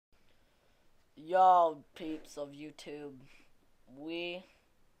Yo, peeps of YouTube, we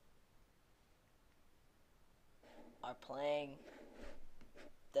are playing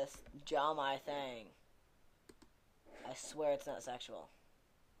this Jamai thing. I swear it's not sexual.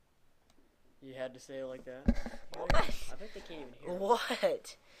 You had to say it like that? What? I bet they can't even hear.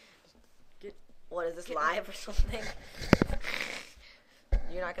 What? What, is this live or something?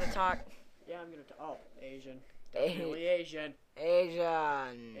 You're not gonna talk? Yeah, I'm gonna talk. Oh, Asian. Definitely Asian.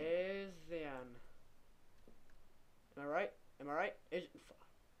 Asian. Asian. Am I right? Am I right? Asian.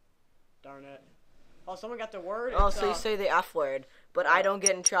 Darn it. Oh, someone got the word? Oh, so you say the F word, but I don't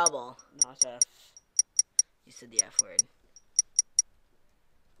get in trouble. No, I said F. You said the F word.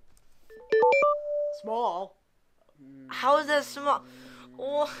 Small. How is that small?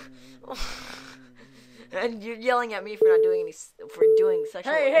 Oh. And you're yelling at me for not doing doing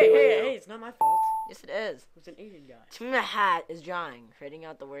sexual. Hey! It's not my fault. Yes, it is. It's an Asian guy. To me, the hat is drawing. Fading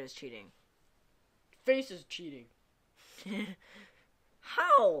out the word is cheating. Face is cheating.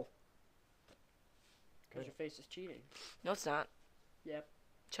 How? Because your face is cheating. No, it's not. Yep.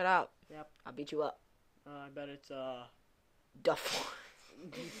 Shut up. Yep. I'll beat you up. I bet it's Duff.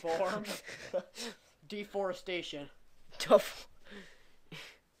 deformed. Deforestation. Duff.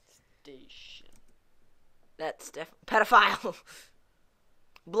 Station. That's pedophile.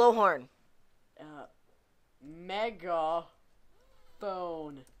 Blowhorn. Megaphone.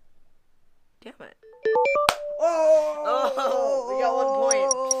 Damn it. Oh, we got 1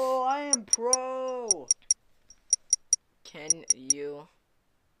 point. Oh, I am pro. Can you?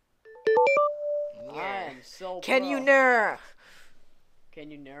 I am so pro. Can you ner? Can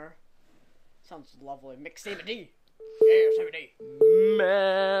you ner? Sounds lovely. Mix CBD. Yeah, CBD.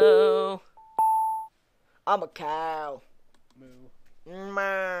 Moo. I'm a cow. Moo.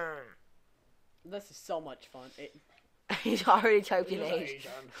 Moo. This is so much fun. He's already typed in Asian.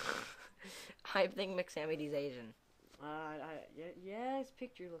 Asian. I think McSammy's Asian. Yeah, his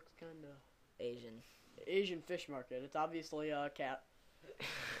picture looks kind of Asian. Asian fish market. It's obviously a cat.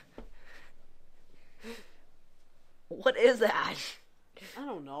 What is that? I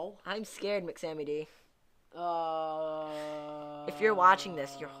don't know. I'm scared, McSammy D. If you're watching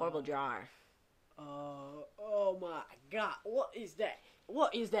this, you're a horrible drawer. Oh my God! What is that?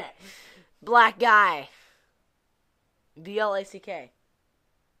 What is that? Black guy. BLACK.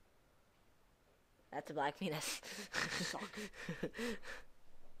 That's a black penis. Suck.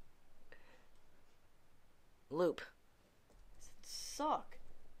 Loop. Suck.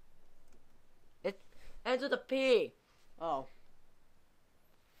 It ends with a P. Oh.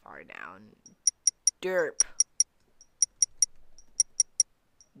 Far down. Derp.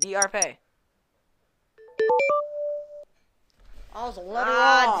 DRP. I was a letter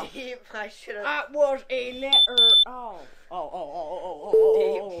off. Deep. I should have. That was a letter. Oh.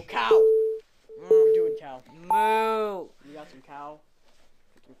 Cow. We're doing cow. Moo. You got some cow?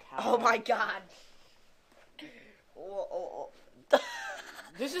 Some cow. Oh my God. Oh.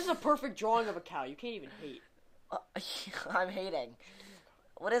 This is a perfect drawing of a cow. You can't even hate. I'm hating.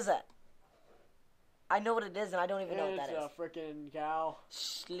 What is it? I know what it is, and I don't even know what that is. It's a freaking cow.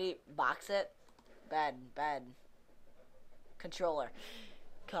 Sleep. Box it. Bed. Controller.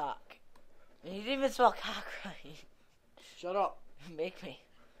 Cock. And you didn't even spell cock right. Shut up. Make me.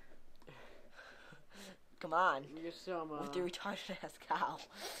 Come on. You get some. With your retarded ass cow.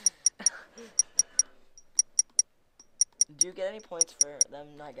 Do you get any points for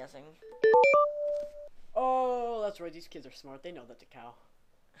them not guessing? Oh, that's right. These kids are smart. They know that's a cow.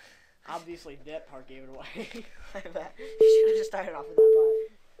 Obviously, that part gave it away. I bet. You should have just started off with that part.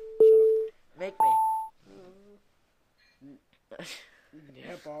 Shut up. Make me.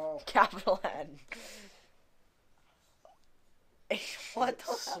 Nipple. Capital N. What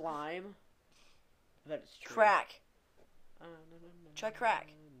the slime? That is true. Crack. Try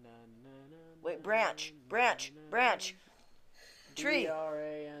crack. Wait, branch. Tree.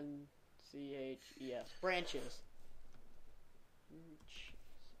 branches. Branches.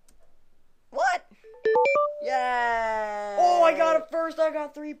 What? Yay! Oh, I got it first. I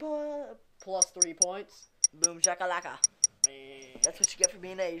got 3 plus 3 points. Boom shakalaka. That's what you get for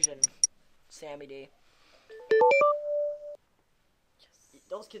being Asian, Sammy D. Yes.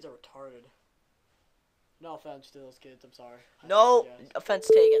 Those kids are retarded. No offense to those kids. I'm sorry. No offense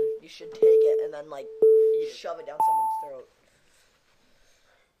taken. You should take it and then shove it down someone's throat.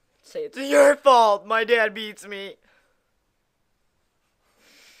 Say it's your fault. My dad beats me.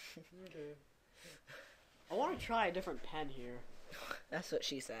 Okay. I want to try a different pen here. That's what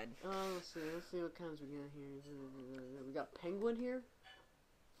she said. Let's see what kinds we got here. We got penguin here.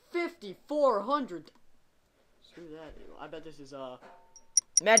 5,400. Screw that. I bet this is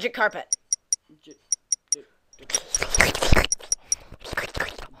Magic carpet.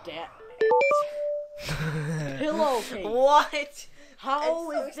 Pillowcase. What? How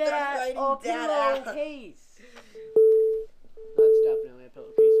And is so start that writing a that out. pillowcase? That's definitely a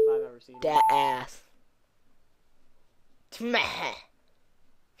pillowcase if I've ever seen Dat ass. Tmah.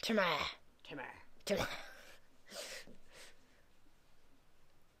 Tmah. it. Tmah.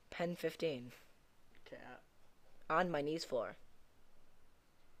 Pen 15. Cat. On my knees floor.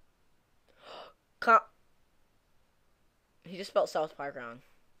 He just spelled South Park wrong.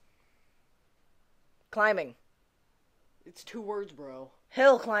 Climbing. It's 2 words, bro.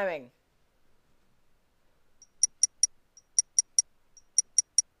 Hill climbing.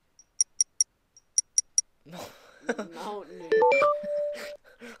 Mountain.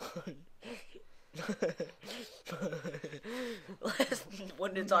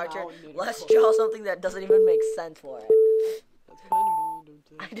 When it's our turn, Mountain let's Unicorn. draw something that doesn't even make sense for it. That's kind of mean,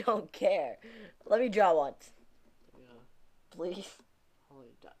 don't I you? don't care. Let me draw once, Yeah. please.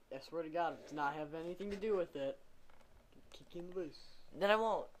 I swear to God, it does not have anything to do with it. Kick you in the face. Then I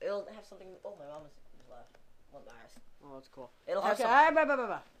won't. It'll have something. Oh, my mom is left. What matters? Oh, that's cool. It'll have Okay, some.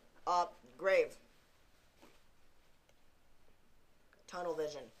 bye. Grave. Tunnel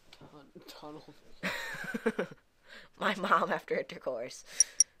vision. Tunnel. My mom after intercourse.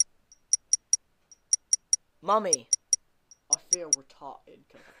 Mummy. I fear we're taught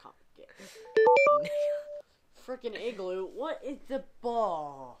because I can't get freaking igloo. What is the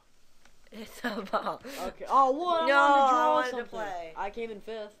ball? It's a ball. Okay. Oh, what? No, I wanted to I draw wanted to something. play. I came in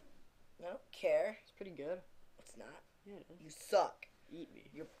 5th. I don't care. It's pretty good. It's not. Yeah, it is. You suck. Eat me.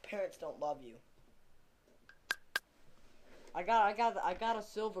 Your parents don't love you. I got a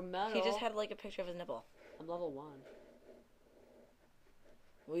silver medal. He just had like a picture of his nipple. I'm level 1.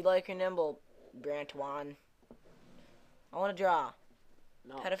 We like your nimble, Brantuan. I want to draw.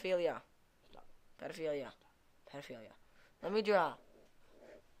 No. Pedophilia. Stop. Pedophilia. Pedophilia. Let me draw.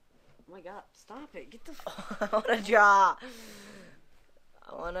 Oh my God! Stop it! Get the. I want to draw.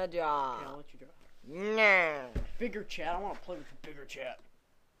 I want to draw. Okay, I'll let you draw. No. Bigger chat. I want to play with the bigger chat.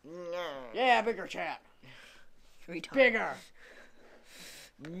 No. Yeah, bigger chat. 3 times. Bigger.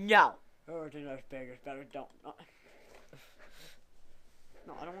 No. Everything that's bigger is better. Don't.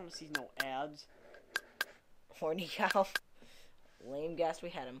 No, I don't want to see no ads. Horny cow. Lame guess we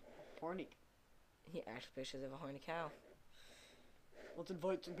had him. Horny. He actually pictures of a horny cow. Let's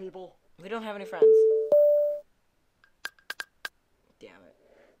invite some people. We don't have any friends. Damn it.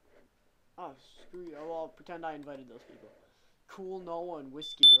 Oh, screw you. Oh, I'll pretend I invited those people. Cool Noah and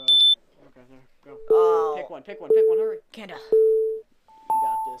Whiskey Bro. Okay, there. Go. Oh. Pick one, hurry. Candle. You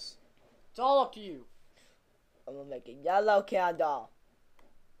got this. It's all up to you. I'm gonna make a yellow candle.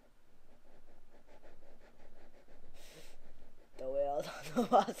 The wheels on the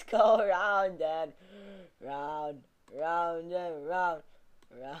bus go round and round, round and round,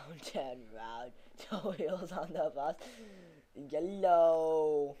 round and round. The wheels on the bus,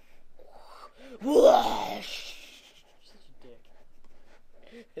 yellow. Whoosh! You're such a dick.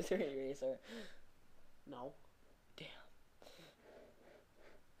 Is there an eraser? No. Damn.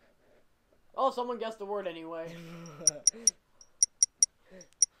 Oh, someone guessed the word anyway.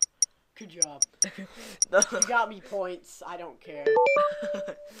 Good job. You got me points. I don't care.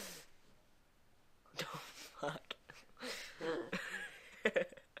 The fuck?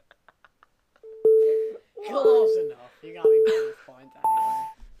 Close enough. You got me bonus points anyway.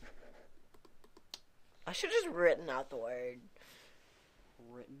 I should have just written out the word.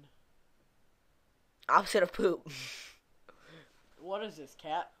 Written. Opposite of poop. What is this,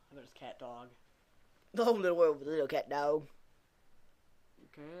 cat? I bet it's cat dog. The whole little world with a little cat dog.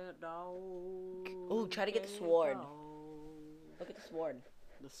 Cat dog. Ooh, try to get the cat sword. dog. Look at the sword.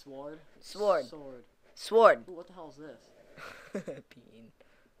 The sword? Sword. Sword. Sword. Ooh, what the hell is this? Bean.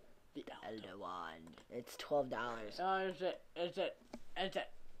 The Elder wand. It's $12. Is it?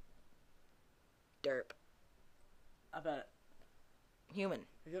 Derp. I bet it. Human.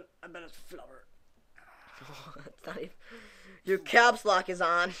 I bet it's flower. It's not even. Your caps lock is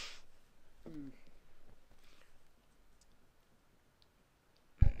on.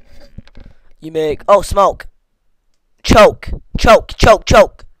 You make. Oh, smoke. Choke. Choke. Choke.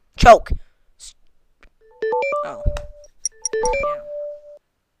 Choke. Choke. Oh. Yeah.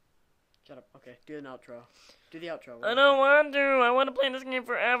 Shut up. Okay, do an outro. Do the outro. I don't want to. I want to play this game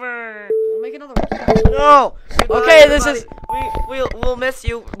forever. We'll make another one. No. Goodbye, Okay, this everybody. is. We'll miss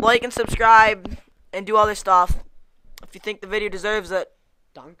you. Like and subscribe and do other stuff if you think the video deserves it.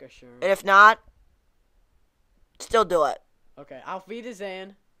 Dankeschön. And if not, still do it. Okay, auf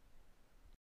Wiedersehen.